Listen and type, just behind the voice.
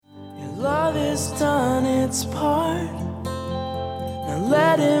love has done its part. Now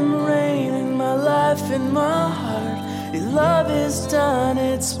let him reign in my life and my heart. Your love has done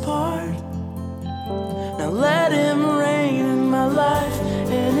its part. Now let him reign in my life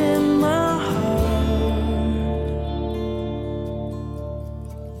and in my heart.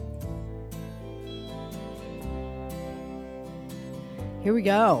 Here we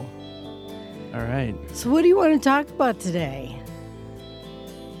go. All right. So what do you want to talk about today?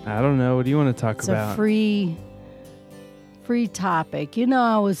 I don't know. What do you want to talk It's about? a free topic.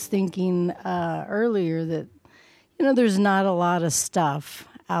 I was thinking earlier that, there's not a lot of stuff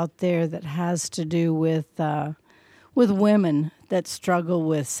out there that has to do with women that struggle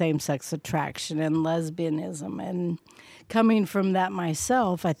with same-sex attraction and lesbianism. And coming from that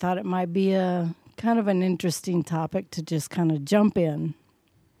myself, I thought it might be a kind of an interesting topic to just kind of jump in.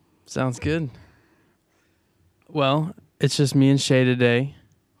 Sounds good. Well, it's just me and Shay today.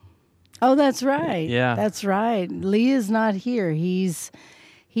 Oh, that's right. Yeah. That's right. Lee is not here. He's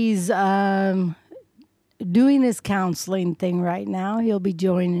doing his counseling thing right now. He'll be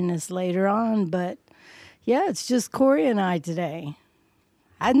joining us later on, but yeah, it's just Corey and I today.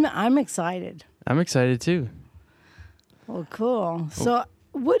 I'm excited. I'm excited too. Well, cool. So,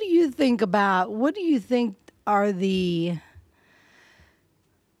 what do you think are the...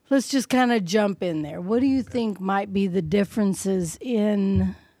 Let's just kind of jump in there. What do you think might be the differences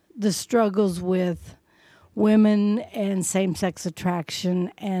in the struggles with women and same-sex attraction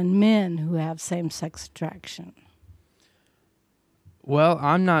and men who have same-sex attraction? Well,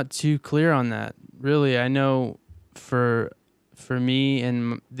 I'm not too clear on that. Really, I know for me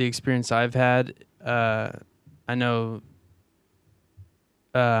and the experience I've had, I know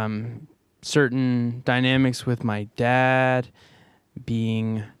certain dynamics with my dad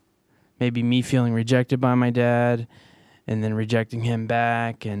being maybe me feeling rejected by my dad and then rejecting him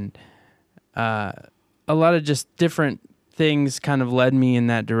back, and a lot of just different things kind of led me in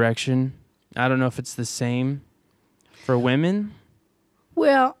that direction. I don't know if it's the same for women.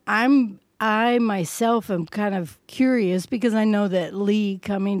 Well, I myself am kind of curious because I know that Lee,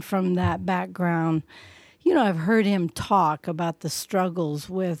 coming from that background, I've heard him talk about the struggles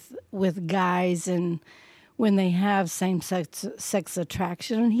with guys and when they have same-sex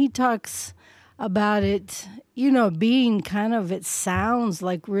attraction. And he talks about it, being kind of, it sounds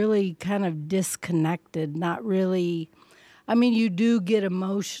like really kind of disconnected, not really. I mean, you do get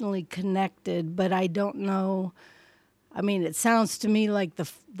emotionally connected, but I don't know. I mean, it sounds to me like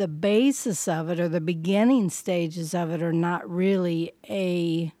the basis of it or the beginning stages of it are not really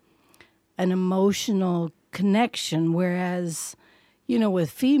an emotional connection, whereas,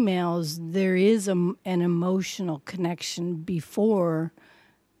 with females, there is an emotional connection before,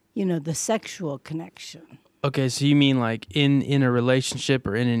 the sexual connection. Okay, so you mean like in a relationship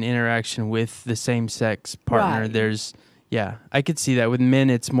or in an interaction with the same-sex partner, Right. There's, yeah, I could see that. With men,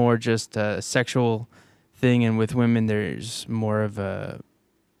 it's more just a sexual thing, and with women, it's more of a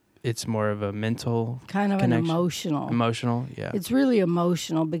mental Kind of connection. an emotional. Yeah. It's really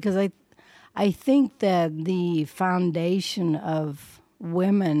emotional because I think that the foundation of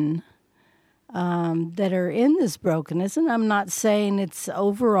women that are in this brokenness, and I'm not saying it's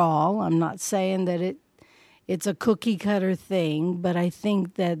overall, I'm not saying that it's a cookie cutter thing, but I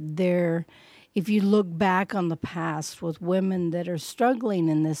think that if you look back on the past with women that are struggling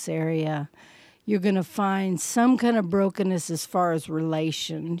in this area, you're going to find some kind of brokenness as far as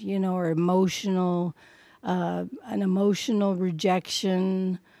relation, or emotional, an emotional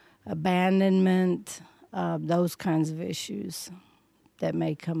rejection, abandonment, those kinds of issues that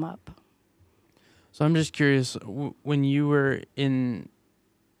may come up. So I'm just curious, when you were in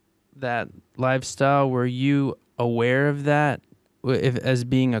that lifestyle, were you aware of that as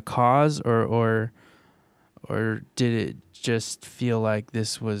being a cause, or did it just feel like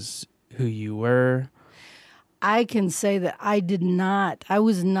this was who you were? I can say that I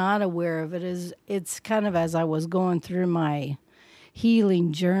was not aware of it. It's kind of as I was going through my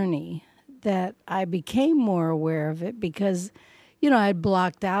healing journey that I became more aware of it because, I'd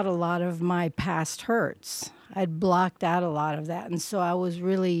blocked out a lot of my past hurts. I'd blocked out a lot of that. And so I was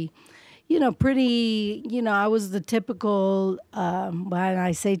really, pretty, I was the typical, when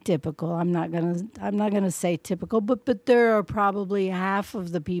I say typical, I'm not gonna say typical, but there are probably half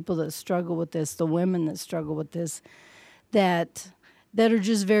of the people that struggle with this, the women that struggle with this, that are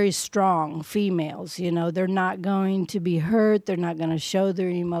just very strong females. They're not going to be hurt. They're not going to show their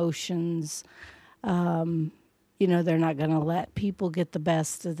emotions. They're not going to let people get the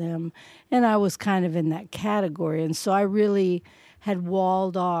best of them. And I was kind of in that category. And so I really had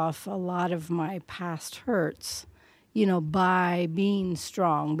walled off a lot of my past hurts, by being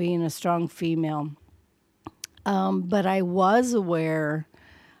strong, being a strong female. But I was aware.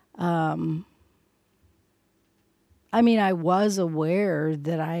 I was aware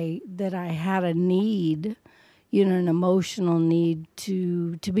that I had a need, an emotional need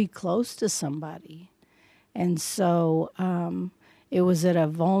to be close to somebody, and so it was at a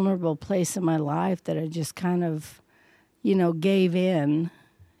vulnerable place in my life that I just kind of, gave in,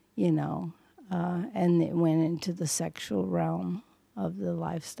 and it went into the sexual realm of the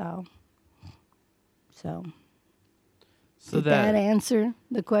lifestyle. So did that answer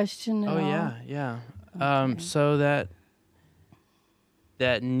the question at all? Yeah. Okay. So that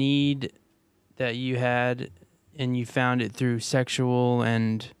need that you had, and you found it through sexual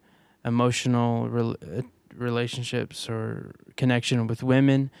and emotional relationships or connection with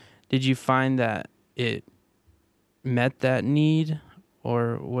women. Did you find that it met that need,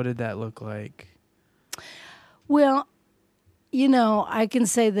 or what did that look like? Well, I can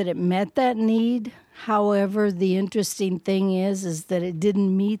say that it met that need. However, the interesting thing is that it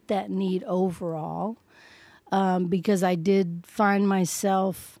didn't meet that need overall, because I did find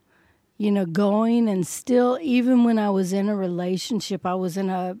myself, going, and still, even when I was in a relationship, I was in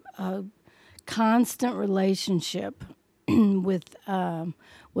a constant relationship with a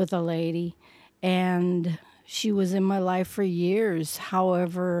lady, and she was in my life for years.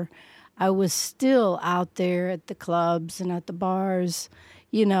 However, I was still out there at the clubs and at the bars,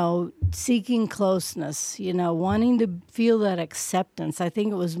 seeking closeness, wanting to feel that acceptance. I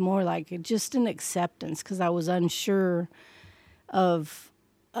think it was more like just an acceptance, because I was unsure of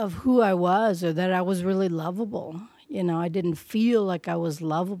who I was, or that I was really lovable. I didn't feel like I was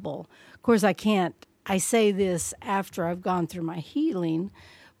lovable. Of course, I say this after I've gone through my healing,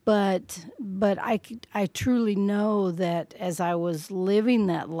 but I truly know that as I was living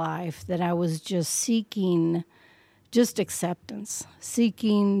that life, that I was just seeking just acceptance,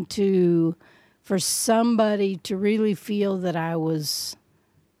 seeking for somebody to really feel that I was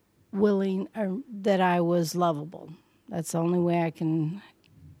willing, or that I was lovable. That's the only way I can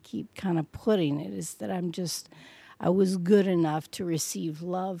keep kind of putting it, is that I was good enough to receive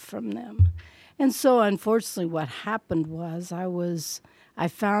love from them. And so unfortunately what happened was I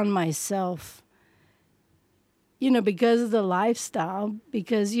found myself, because of the lifestyle,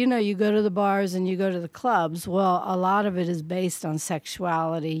 because, you go to the bars and you go to the clubs, well, a lot of it is based on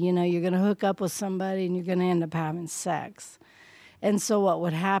sexuality. You're going to hook up with somebody and you're going to end up having sex. And so what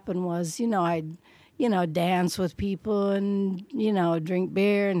would happen was, I'd, dance with people and, drink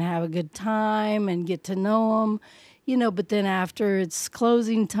beer and have a good time and get to know them, but then after it's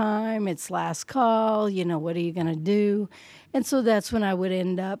closing time, it's last call, what are you going to do? And so that's when I would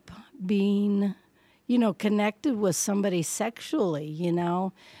end up being, connected with somebody sexually,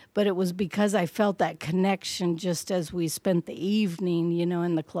 but it was because I felt that connection just as we spent the evening,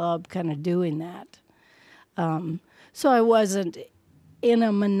 in the club kind of doing that. So I wasn't in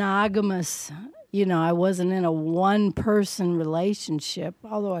a monogamous, I wasn't in a one-person relationship,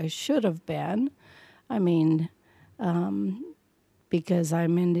 although I should have been. Because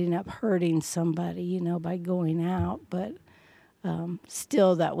I'm ending up hurting somebody, by going out. But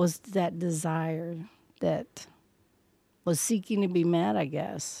still, that was that desire that was seeking to be met, I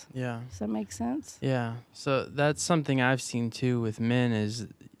guess. Yeah. Does that make sense? Yeah. So that's something I've seen too with men, is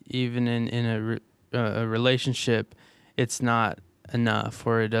even in a relationship, it's not enough,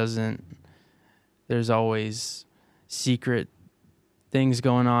 or it doesn't. There's always secret things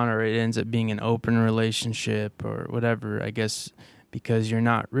going on, or it ends up being an open relationship or whatever, I guess, because you're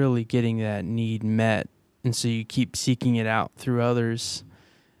not really getting that need met, and so you keep seeking it out through others.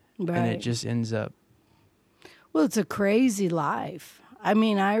 Right. And it just ends up. Well, it's a crazy life. I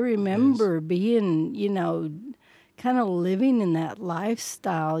remember being, kind of living in that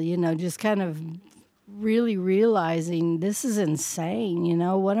lifestyle, just kind of really realizing this is insane,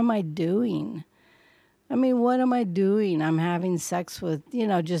 what am I doing? What am I doing? I'm having sex with,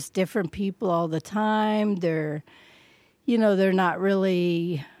 just different people all the time. They're not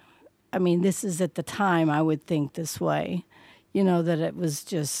really, this is at the time I would think this way, that it was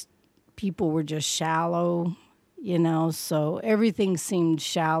just, people were just shallow, so everything seemed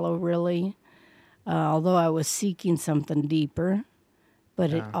shallow, really, although I was seeking something deeper,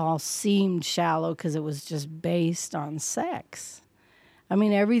 but It all seemed shallow because it was just based on sex.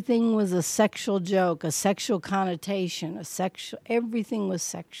 Everything was a sexual joke, a sexual connotation, everything was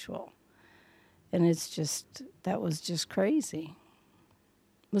sexual. And that was just crazy.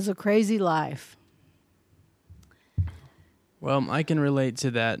 It was a crazy life. Well, I can relate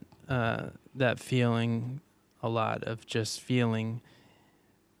to that feeling a lot, of just feeling,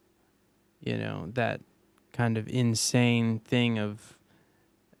 that kind of insane thing of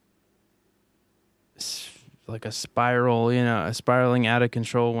like a spiral, a spiraling out of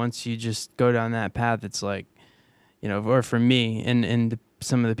control. Once you just go down that path, it's like, or for me and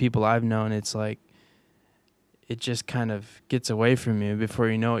some of the people I've known, it's like it just kind of gets away from you. Before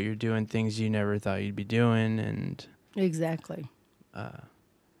you know it, you're doing things you never thought you'd be doing. And Exactly.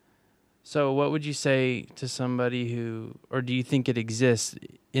 So what would you say to somebody who, or do you think it exists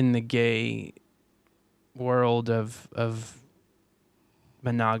in the gay world of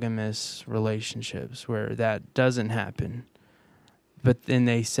monogamous relationships where that doesn't happen? But then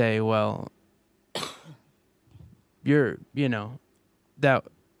they say, well, you're,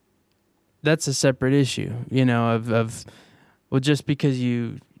 that's a separate issue, of well, just because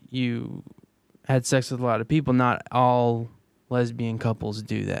you had sex with a lot of people, not all lesbian couples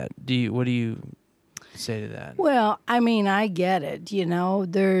do that. What do you say to that? Well, I mean, I get it.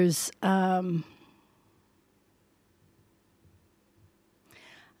 There's, I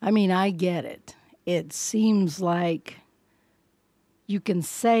get it. It seems like you can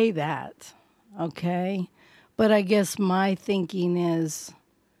say that, okay? But I guess my thinking is,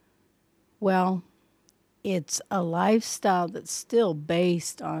 well, it's a lifestyle that's still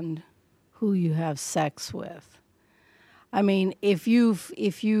based on who you have sex with. I mean, if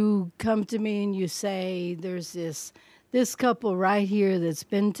you come to me and you say there's this couple right here that's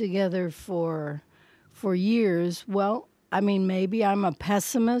been together for years, well, I mean, maybe I'm a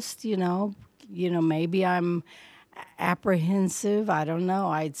pessimist, maybe I'm apprehensive. I don't know.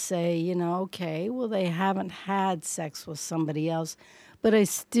 I'd say, okay, well, they haven't had sex with somebody else. But I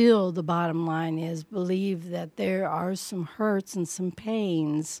still, the bottom line is, believe that there are some hurts and some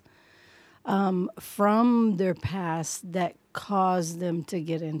pains from their past that caused them to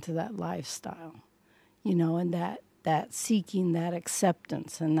get into that lifestyle, and that seeking that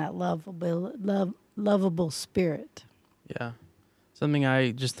acceptance and that lovable spirit. Yeah. Something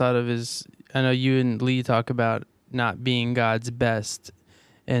I just thought of is, I know you and Lee talk about not being God's best.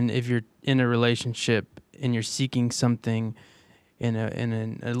 And if you're in a relationship and you're seeking something in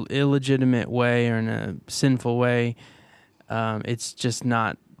an illegitimate way or in a sinful way, it's just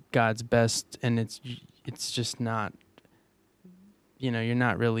not God's best, and it's just not, you're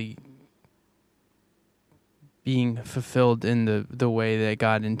not really being fulfilled in the way that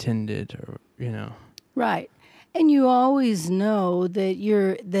God intended, or Right. And you always know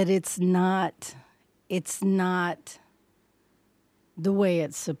that it's not the way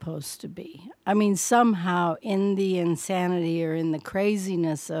it's supposed to be. I mean, somehow in the insanity or in the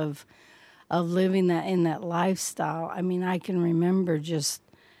craziness of living in that lifestyle, I mean, I can remember just,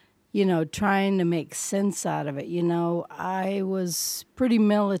 trying to make sense out of it. I was pretty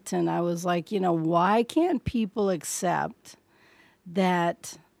militant. I was like, why can't people accept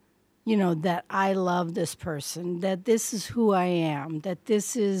that, that I love this person, that this is who I am, that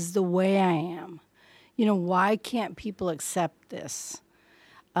this is the way I am? Why can't people accept this?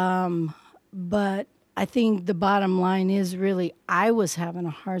 But I think the bottom line is really I was having a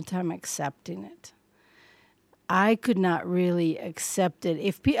hard time accepting it. I could not really accept it.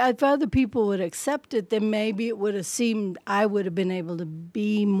 If other people would accept it, then maybe it would have seemed I would have been able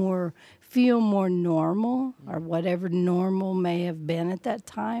to feel more normal, or whatever normal may have been at that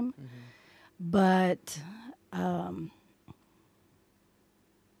time. Mm-hmm. But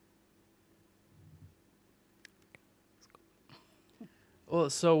well,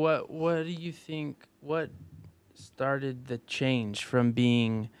 so what do you think? What started the change from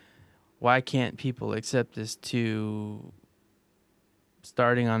being, why can't people accept this, to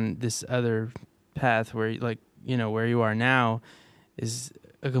starting on this other path where, where you are now is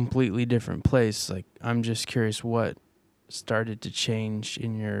a completely different place? Like, I'm just curious what started to change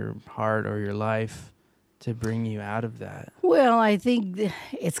in your heart or your life to bring you out of that. Well, I think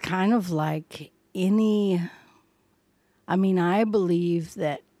it's kind of like I believe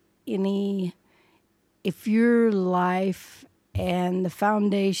that if your life and the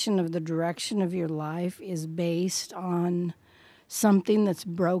foundation of the direction of your life is based on something that's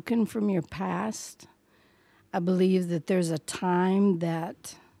broken from your past, I believe that there's a time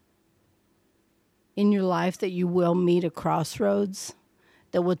that in your life that you will meet a crossroads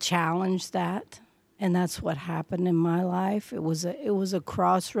that will challenge that. And that's what happened in my life. It was a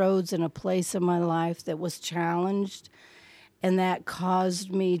crossroads in a place in my life that was challenged, and that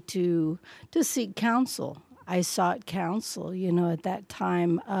caused me to seek counsel. I sought counsel, at that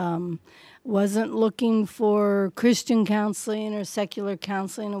time. Wasn't looking for Christian counseling or secular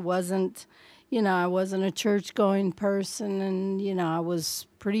counseling. It wasn't, I wasn't a church-going person, and, I was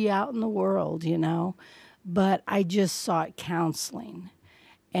pretty out in the world, But I just sought counseling.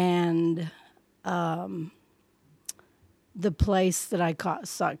 And the place that I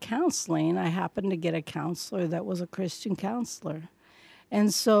sought counseling, I happened to get a counselor that was a Christian counselor.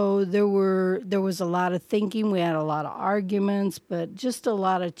 And so there was a lot of thinking. We had a lot of arguments, but just a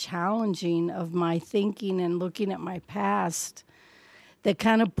lot of challenging of my thinking and looking at my past that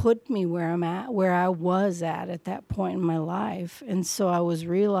kind of put me where I'm at, where I was at that point in my life. And so I was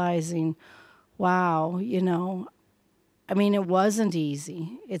realizing, wow, I mean, it wasn't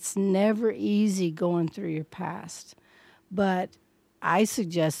easy. It's never easy going through your past. But I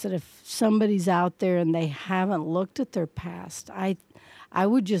suggest that if somebody's out there and they haven't looked at their past, I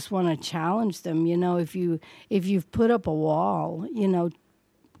would just want to challenge them. If you've put up a wall,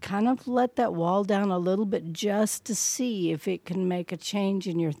 kind of let that wall down a little bit just to see if it can make a change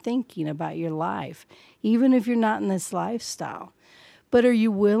in your thinking about your life, even if you're not in this lifestyle. But are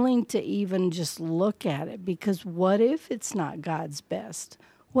you willing to even just look at it? Because what if it's not God's best?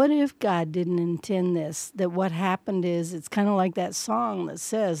 What if God didn't intend this? That what happened is, it's kind of like that song that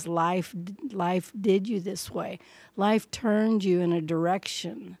says, life did you this way. Life turned you in a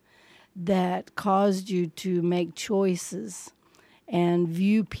direction that caused you to make choices and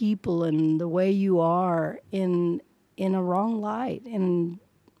view people and the way you are in a wrong light, in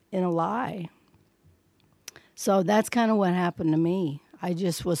a lie. So that's kind of what happened to me. I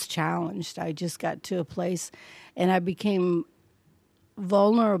just was challenged. I just got to a place and I became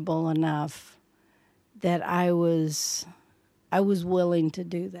vulnerable enough that I was willing to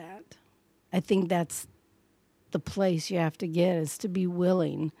do that. I think that's the place you have to get, is to be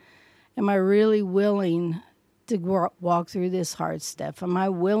willing. Am I really willing to walk through this hard stuff? Am I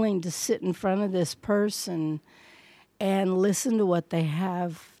willing to sit in front of this person and listen to what they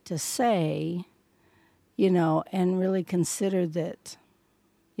have to say, and really consider that,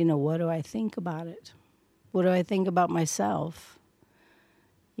 what do I think about it? What do I think about myself?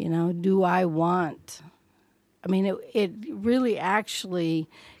 Do I want... I mean, it really actually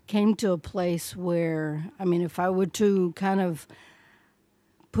came to a place where, if I were to kind of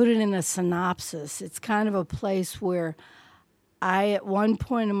put it in a synopsis, it's kind of a place where I, at one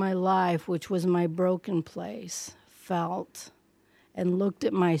point in my life, which was my broken place, felt and looked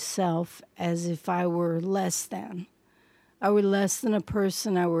at myself as if I were less than. I were less than a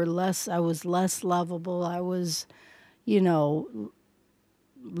person. I was less lovable. I was,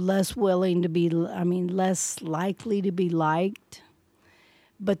 less willing to be, less likely to be liked.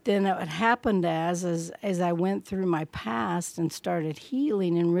 But then it happened as I went through my past and started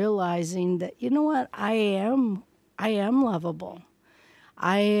healing and realizing that, what, I am lovable.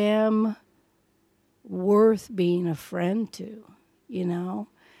 I am worth being a friend to,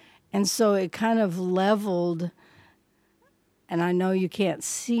 And so it kind of leveled, and I know you can't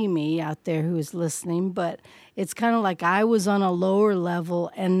see me out there who is listening, but it's kind of like I was on a lower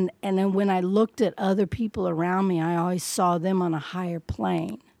level, and then when I looked at other people around me, I always saw them on a higher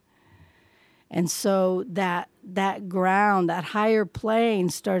plane. And so that ground, that higher plane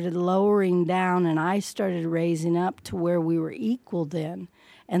started lowering down, and I started raising up to where we were equal then.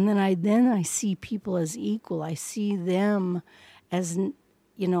 And then I see people as equal. I see them as,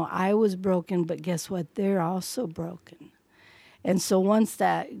 I was broken, but guess what? They're also broken. And so once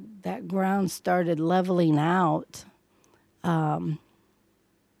that ground started leveling out, I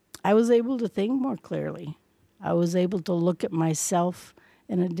was able to think more clearly. I was able to look at myself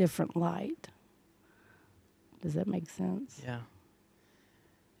in a different light. Does that make sense? Yeah,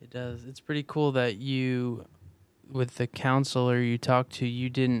 it does. It's pretty cool that you, with the counselor you talked to, you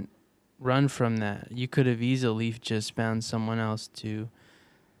didn't run from that. You could have easily just found someone else to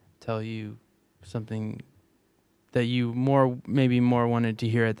tell you something that you maybe more wanted to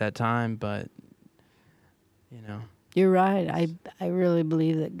hear at that time, but You're right. I really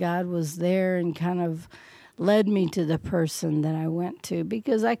believe that God was there and kind of led me to the person that I went to,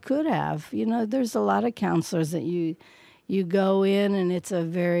 because I could have. There's a lot of counselors that you go in, and it's a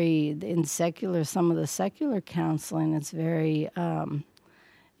very, some of the secular counseling, it's very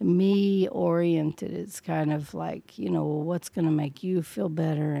me-oriented. It's kind of like, what's going to make you feel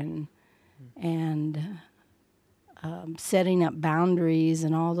better, and setting up boundaries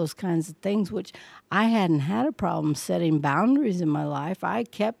and all those kinds of things, which I hadn't had a problem setting boundaries in my life. I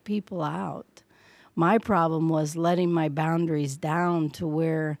kept people out. My problem was letting my boundaries down to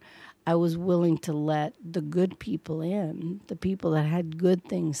where I was willing to let the good people in, the people that had good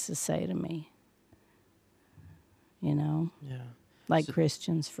things to say to me. Yeah. Like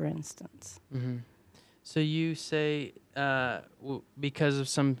Christians, for instance. Mm-hmm. So you say because of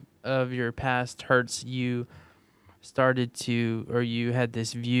some of your past hurts, you started to, or you had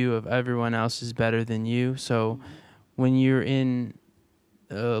this view of everyone else is better than you. So when you're in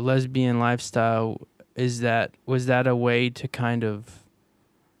a lesbian lifestyle, was that a way to kind of,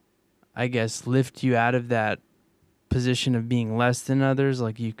 I guess, lift you out of that position of being less than others?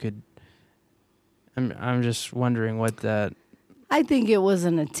 Like you could, I'm just wondering what that. I think it was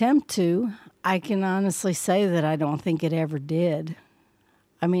an attempt to. I can honestly say that I don't think it ever did.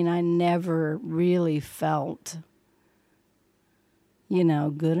 I mean, I never really felt,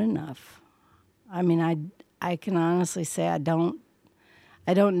 good enough. I mean, I can honestly say I don't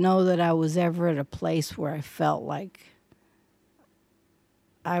know that I was ever at a place where I felt like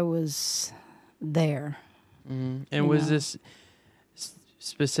I was there. Mm-hmm. And was this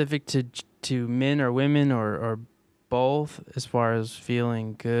specific to men or women or both as far as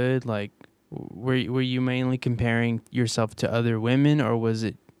feeling good? Like, were you mainly comparing yourself to other women, or was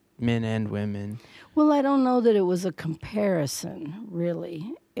it men and women? Well, I don't know that it was a comparison,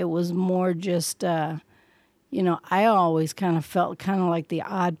 really. It was more just, I always kind of felt kind of like the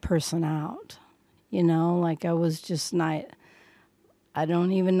odd person out. Like I was just not, I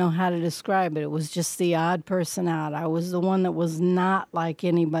don't even know how to describe it. It was just the odd person out. I was the one that was not like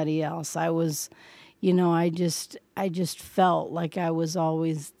anybody else. I was, I just felt like I was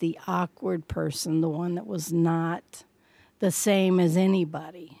always the awkward person, the one that was not the same as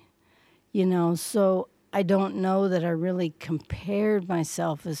anybody, So I don't know that I really compared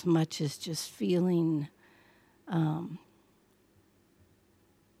myself as much as just feeling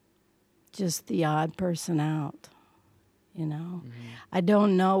just the odd person out. Mm-hmm. I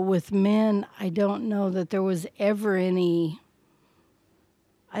don't know with men, I don't know that there was ever any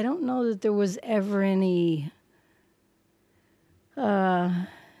I don't know that there was ever any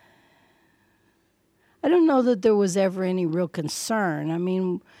real concern. I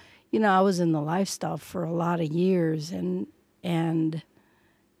mean, I was in the lifestyle for a lot of years and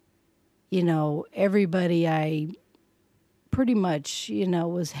everybody I pretty much,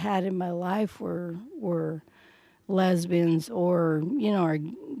 was had in my life were lesbians or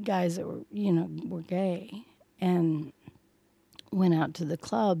guys that were gay and went out to the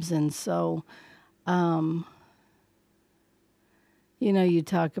clubs. And so you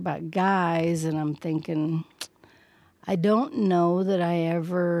talk about guys and I'm thinking I don't know that I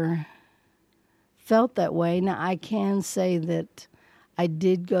ever felt that way. Now I can say that I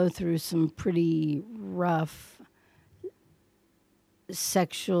did go through some pretty rough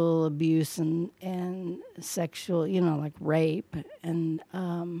sexual abuse and sexual, like rape. And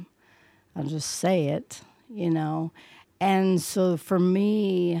I'll just say it, And so for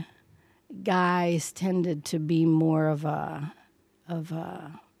me, guys tended to be more of a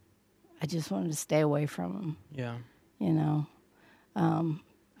I just wanted to stay away from them. Yeah.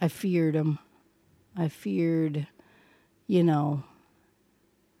 I feared them. I feared,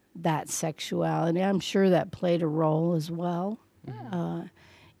 that sexuality. I'm sure that played a role as well. Mm-hmm.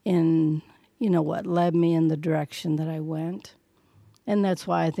 In what led me in the direction that I went. And that's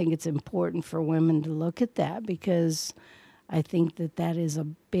why I think it's important for women to look at that, because I think that is a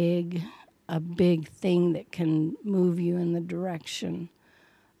big thing that can move you in the direction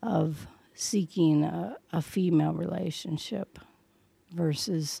of seeking a female relationship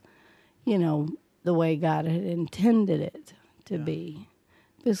versus, the way God had intended it to be.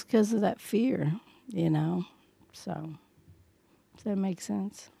 Just because of that fear, So, does that make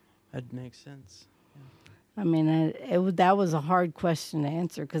sense? That makes sense. Yeah. I mean, that was a hard question to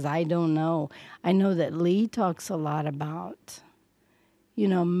answer because I don't know. I know that Lee talks a lot about,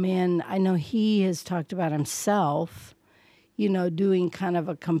 men. I know he has talked about himself, doing kind of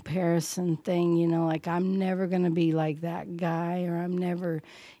a comparison thing, like I'm never going to be like that guy, or I'm never,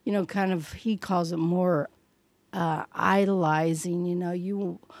 kind of, he calls it more idolizing,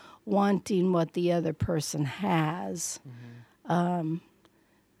 you wanting what the other person has. Mm-hmm.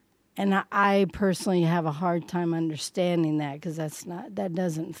 And I personally have a hard time understanding that because that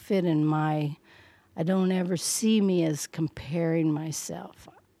doesn't fit in I don't ever see me as comparing myself.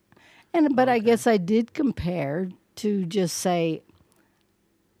 But I guess I did compare to just say,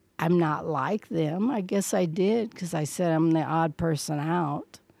 I'm not like them. I guess I did because I said I'm the odd person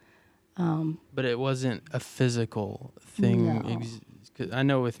out. But it wasn't a physical thing. No. 'Cause I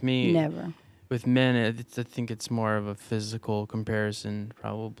know with me, never. With men, I think it's more of a physical comparison,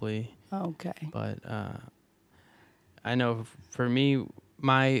 probably. Okay. But I know for me,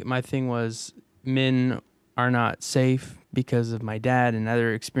 my thing was men are not safe because of my dad and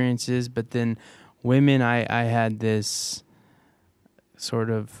other experiences. But then women, I had this sort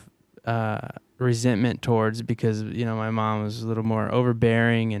of resentment towards because, my mom was a little more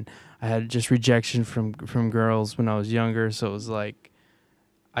overbearing and I had just rejection from girls when I was younger. So it was like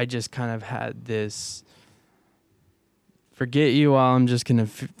I just kind of had this forget you all. I'm just going to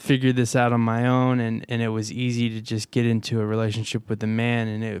figure this out on my own. And it was easy to just get into a relationship with a man.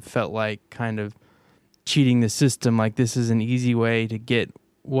 And it felt like kind of cheating the system. Like, this is an easy way to get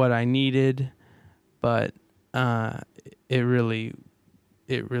what I needed. But it really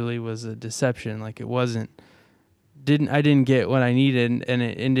was a deception. Like, I didn't get what I needed, and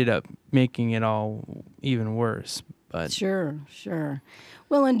it ended up making it all even worse. But Sure.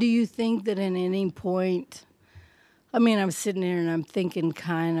 Well, and do you think that at any point, I mean, I'm sitting here and I'm thinking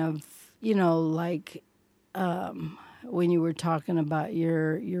kind of, like when you were talking about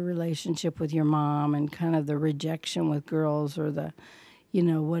your relationship with your mom and kind of the rejection with girls, or the,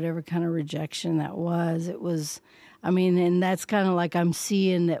 whatever kind of rejection that was, it was, I mean, and that's kind of like I'm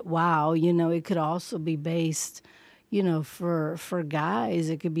seeing that, wow, it could also be based, for guys,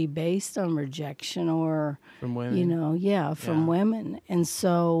 it could be based on rejection, or from women, from women. And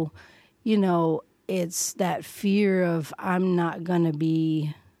so, it's that fear of I'm not going to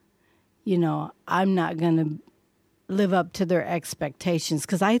be, I'm not going to live up to their expectations.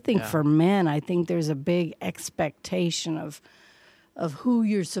 Because I think for men, I think there's a big expectation of who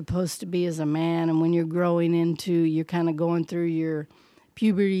you're supposed to be as a man. And when you're growing into, you're kind of going through your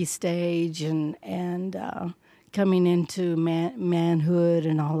puberty stage and coming into manhood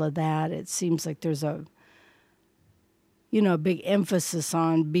and all of that, it seems like there's a big emphasis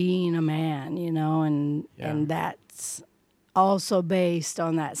on being a man, and that's also based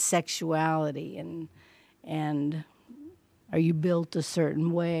on that sexuality and are you built a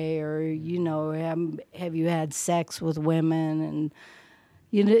certain way, or have you had sex with women, and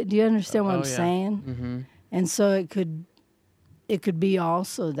do you understand what I'm saying? Mm-hmm. And so it could be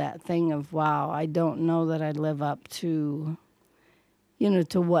also that thing of, wow, I don't know that I live up to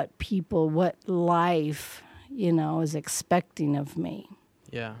to what life is expecting of me.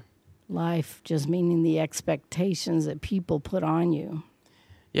 Yeah. Life just meaning the expectations that people put on you.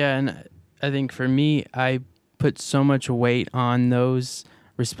 Yeah, and I think for me, I put so much weight on those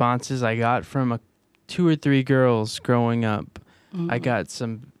responses I got from 2 or 3 girls growing up. Mm-hmm. I got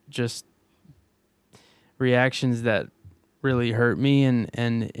some just reactions that really hurt me, and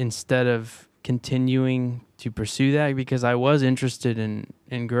instead of continuing to pursue that, because I was interested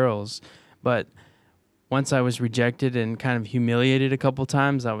in girls, but once I was rejected and kind of humiliated a couple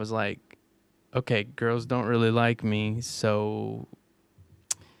times, I was like, okay, girls don't really like me, so,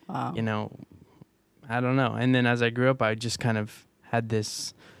 wow. I don't know. And then as I grew up, I just kind of had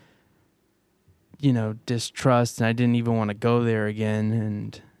this, distrust, and I didn't even want to go there again,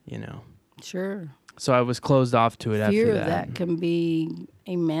 and, Sure. So I was closed off to it after that. Fear of that can be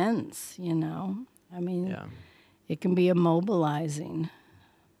immense, I mean, it can be immobilizing.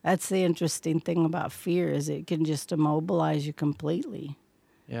 That's the interesting thing about fear, is it can just immobilize you completely.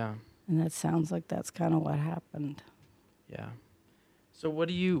 Yeah. And that sounds like that's kind of what happened. Yeah. So what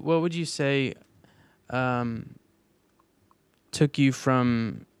would you say took you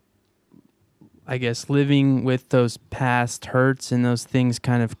from, I guess, living with those past hurts and those things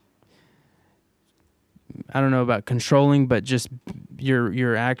kind of, I don't know about controlling, but just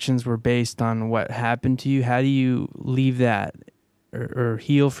your actions were based on what happened to you? How do you leave that or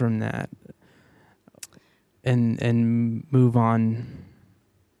heal from that and move on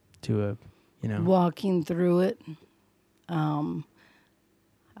to a, walking through it?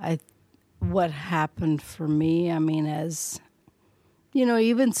 What happened for me, I mean, as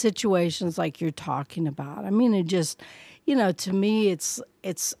even situations like you're talking about, I mean, it just, to me, it's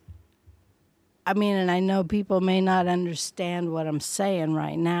I mean, and I know people may not understand what I'm saying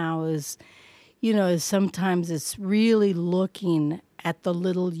right now, is sometimes it's really looking at the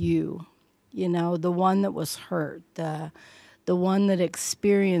little you, the one that was hurt, the one that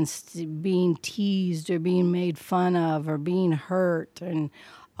experienced being teased or being made fun of or being hurt and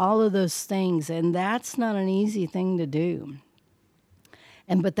all of those things. And that's not an easy thing to do.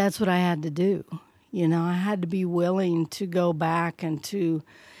 But that's what I had to do. I had to be willing to go back and to,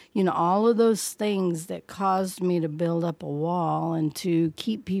 all of those things that caused me to build up a wall and to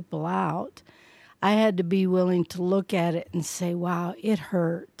keep people out. I had to be willing to look at it and say, wow, it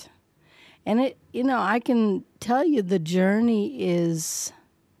hurt. And it, I can tell you the journey is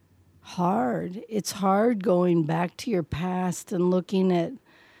hard. It's hard going back to your past and looking at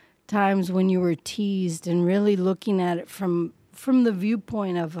times when you were teased and really looking at it from the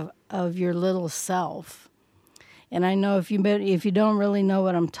viewpoint of your little self. And I know if you don't really know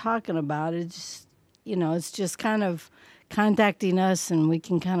what I'm talking about, it's it's just kind of contacting us and we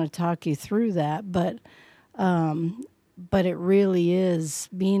can kind of talk you through that. But it really is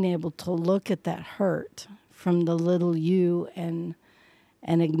being able to look at that hurt from the little you and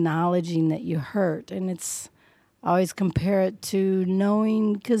acknowledging that you hurt. And it's, I always compare it to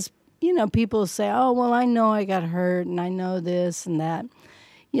knowing, because, people say, oh, well, I know I got hurt and I know this and that,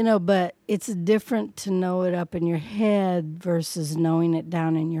 but it's different to know it up in your head versus knowing it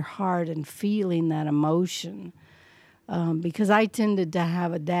down in your heart and feeling that emotion. Because I tended to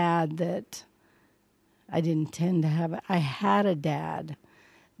have a dad that I didn't tend to have. I had a dad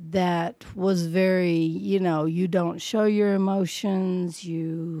that was very, you don't show your emotions.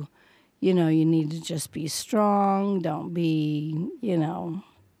 You need to just be strong. Don't be,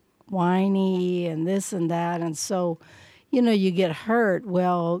 whiny and this and that. And so, you get hurt.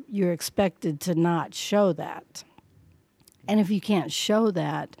 Well, you're expected to not show that. And if you can't show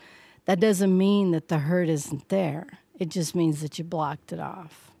that, that doesn't mean that the hurt isn't there. It just means that you blocked it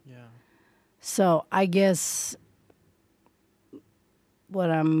off. Yeah. So I guess what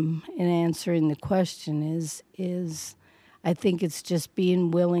I'm in answering the question is I think it's just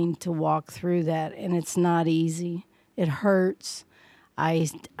being willing to walk through that, and it's not easy. It hurts.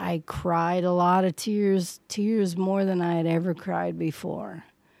 I cried a lot of tears more than I had ever cried before,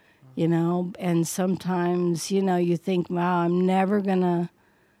 and sometimes, you think, wow, I'm never going to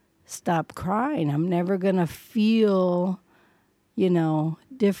stop crying. I'm never going to feel,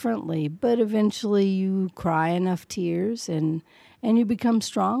 differently. But eventually you cry enough tears and you become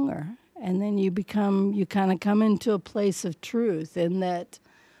stronger. And then you kind of come into a place of truth in that,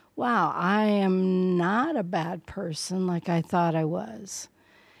 wow, I am not a bad person like I thought I was.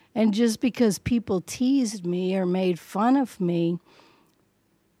 And just because people teased me or made fun of me,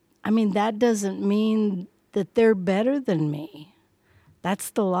 that doesn't mean that they're better than me.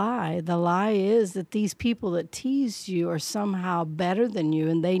 That's the lie. The lie is that these people that tease you are somehow better than you,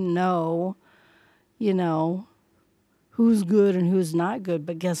 and they know, who's good and who's not good.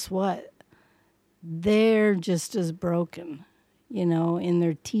 But guess what? They're just as broken, in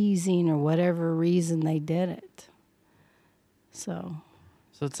their teasing or whatever reason they did it. So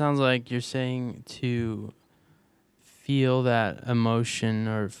it sounds like you're saying to feel that emotion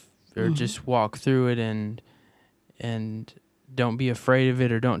or just walk through it and don't be afraid of it,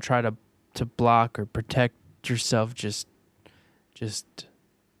 or don't try to block or protect yourself. Just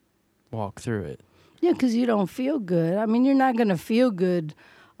walk through it. Yeah, because you don't feel good. You're not going to feel good.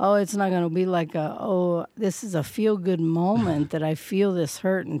 Oh, it's not going to be like this is a feel-good moment that I feel this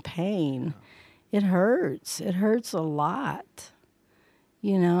hurt and pain. It hurts. It hurts a lot,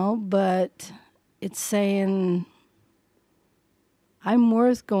 but it's saying, I'm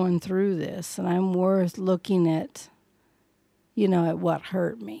worth going through this, and I'm worth looking at, at what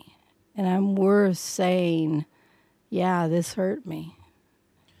hurt me. And I'm worth saying, yeah, this hurt me.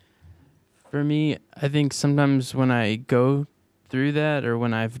 For me, I think sometimes when I go through that, or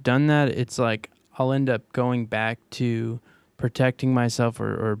when I've done that, it's like I'll end up going back to protecting myself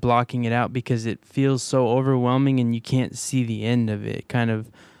or blocking it out because it feels so overwhelming and you can't see the end of it. Kind of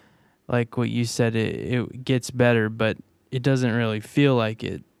like what you said, it gets better, but it doesn't really feel like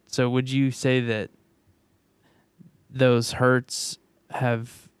it. So would you say that those hurts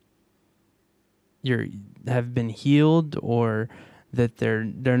have been healed, or that they're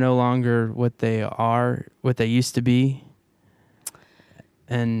no longer what they used to be?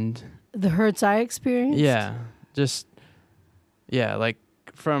 And the hurts I experienced? Like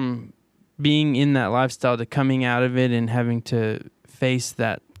from being in that lifestyle to coming out of it and having to face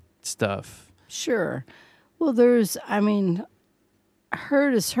that stuff. Sure. Well,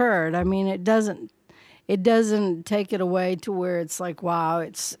 hurt is hurt. It doesn't take it away to where it's like, wow,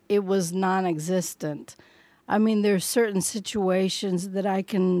 it was non-existent. There's certain situations that I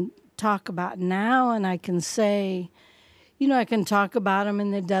can talk about now, and I can say, I can talk about them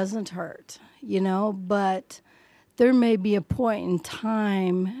and it doesn't hurt, but there may be a point in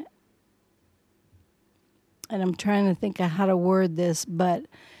time, and I'm trying to think of how to word this, but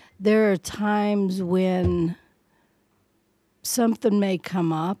there are times when something may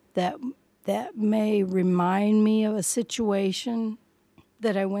come up that may remind me of a situation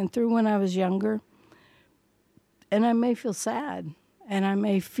that I went through when I was younger. And I may feel sad, and I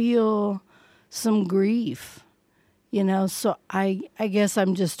may feel some grief, So I guess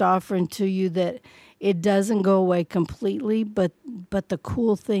I'm just offering to you that it doesn't go away completely, but the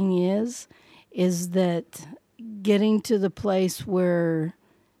cool thing is that getting to the place where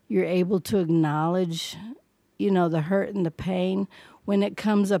you're able to acknowledge, the hurt and the pain, when it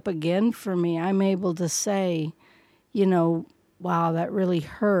comes up again for me, I'm able to say, wow, that really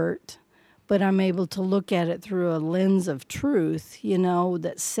hurt. But I'm able to look at it through a lens of truth,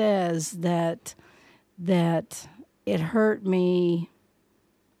 that says that it hurt me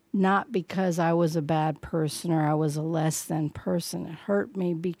not because I was a bad person or I was a less than person. It hurt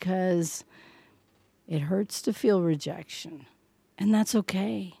me because It hurts to feel rejection, and that's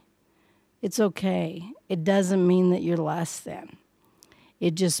okay. It's okay. It doesn't mean that you're less than.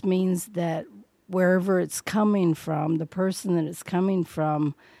 It just means that wherever it's coming from, the person that it's coming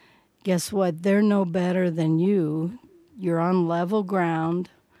from, guess what? They're no better than you. You're on level ground,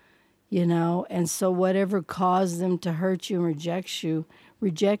 and so whatever caused them to hurt you and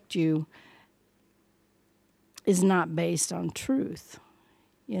reject you is not based on truth,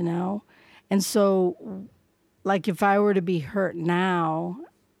 And so, like, if I were to be hurt now,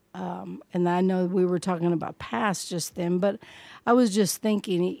 and I know we were talking about past just then, but I was just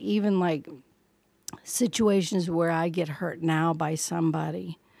thinking, even like situations where I get hurt now by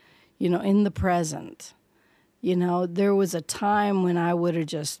somebody, in the present, there was a time when I would have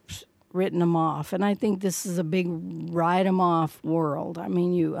just written them off. And I think this is a big write them off world. I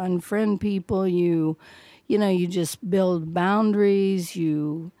mean, you unfriend people, you just build boundaries,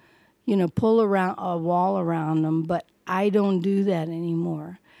 you pull around a wall around them. But I don't do that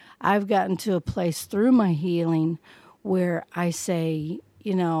anymore. I've gotten to a place through my healing where I say,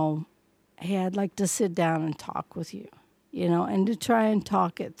 hey, I'd like to sit down and talk with you, and to try and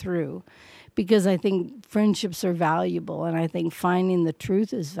talk it through, because I think friendships are valuable, and I think finding the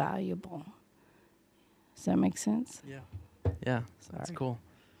truth is valuable. Does that make sense? Yeah, that's cool.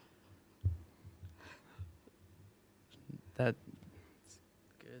 That's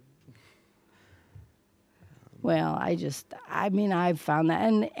good. Well, I've found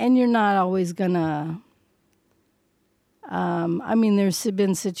that, and you're not always gonna. There's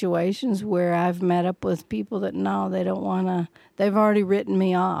been situations where I've met up with people that they don't want to. They've already written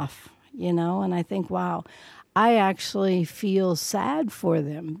me off, and I think, wow, I actually feel sad for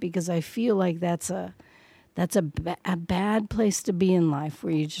them, because I feel like that's a bad place to be in life,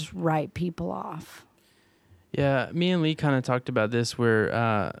 where you just write people off. Yeah, me and Lee kind of talked about this,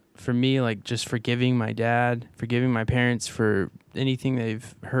 where for me, like, just forgiving my dad, forgiving my parents for anything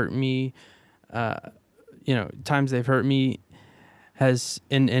they've hurt me, times they've hurt me,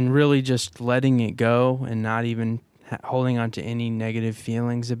 and really just letting it go and not even holding on to any negative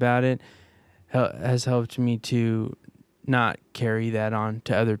feelings about it has helped me to not carry that on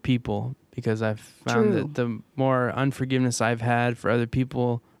to other people, because I've found that the more unforgiveness I've had for other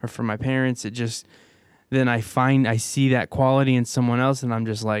people or for my parents, then I see that quality in someone else, and I'm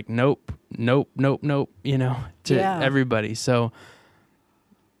just like, nope, to everybody. So,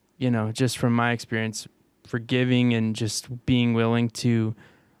 just from my experience, forgiving and just being willing to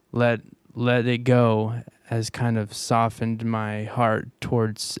let it go has kind of softened my heart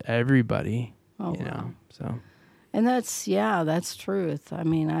towards everybody. Wow. So. And that's truth. I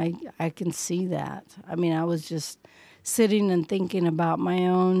mean, I can see that. I mean, I was just sitting and thinking about my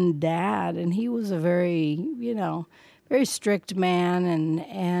own dad, and he was a very, very strict man,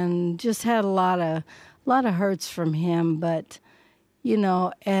 and just had a lot of hurts from him. But,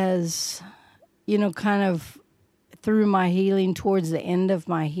 as, kind of through my healing, towards the end of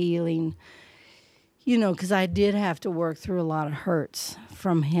my healing, because I did have to work through a lot of hurts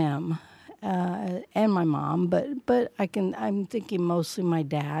from him. And my mom, but I'm thinking mostly my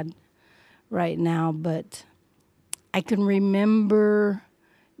dad right now. But I can remember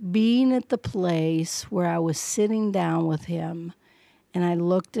being at the place where I was sitting down with him, and I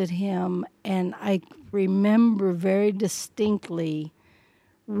looked at him, and I remember very distinctly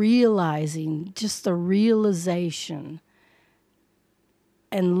realizing, just the realization,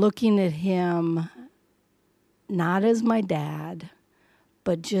 and looking at him not as my dad,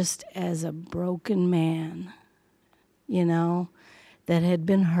 but just as a broken man, that had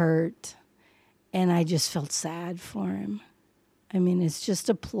been hurt. And I just felt sad for him. I mean, it's just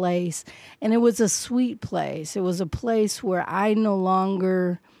a place. And it was a sweet place. It was a place where I no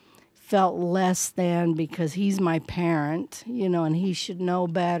longer felt less than, because he's my parent, and he should know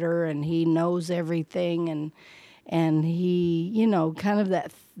better, and he knows everything. And he, kind of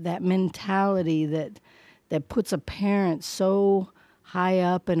that mentality that puts a parent so high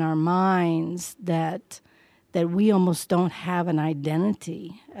up in our minds that we almost don't have an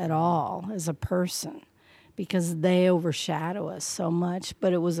identity at all as a person, because they overshadow us so much.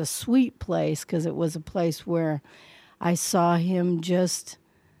 But it was a sweet place, because it was a place where I saw him just,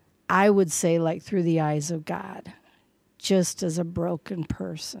 I would say, like through the eyes of God, just as a broken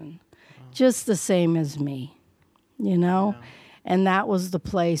person, just the same as me, Yeah. And that was the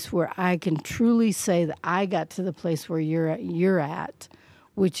place where I can truly say that I got to the place where you're at,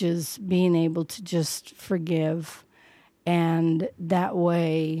 which is being able to just forgive. And that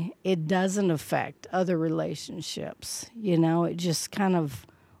way it doesn't affect other relationships. It just kind of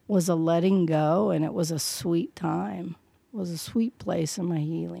was a letting go, and it was a sweet time. It was a sweet place in my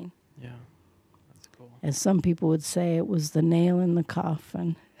healing. Yeah, that's cool. as some people would say, it was the nail in the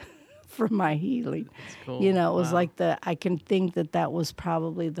coffin for my healing. That's cool. You know, it was Wow. like I can think that was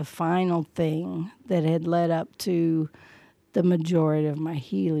probably the final thing that had led up to the majority of my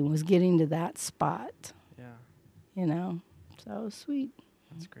healing, was getting to that spot, Yeah, you know. So it was sweet.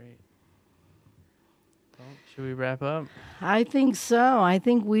 that's great. Well, should we wrap up? I think so. I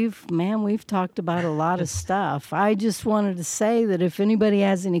think we've talked about a lot of stuff. I just wanted to say that if anybody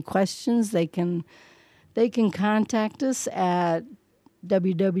has any questions, they can contact us at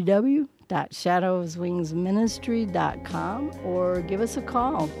www.shadowswingsministry.com or give us a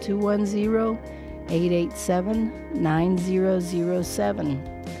call,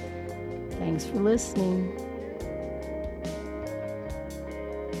 210-887-9007. Thanks for listening.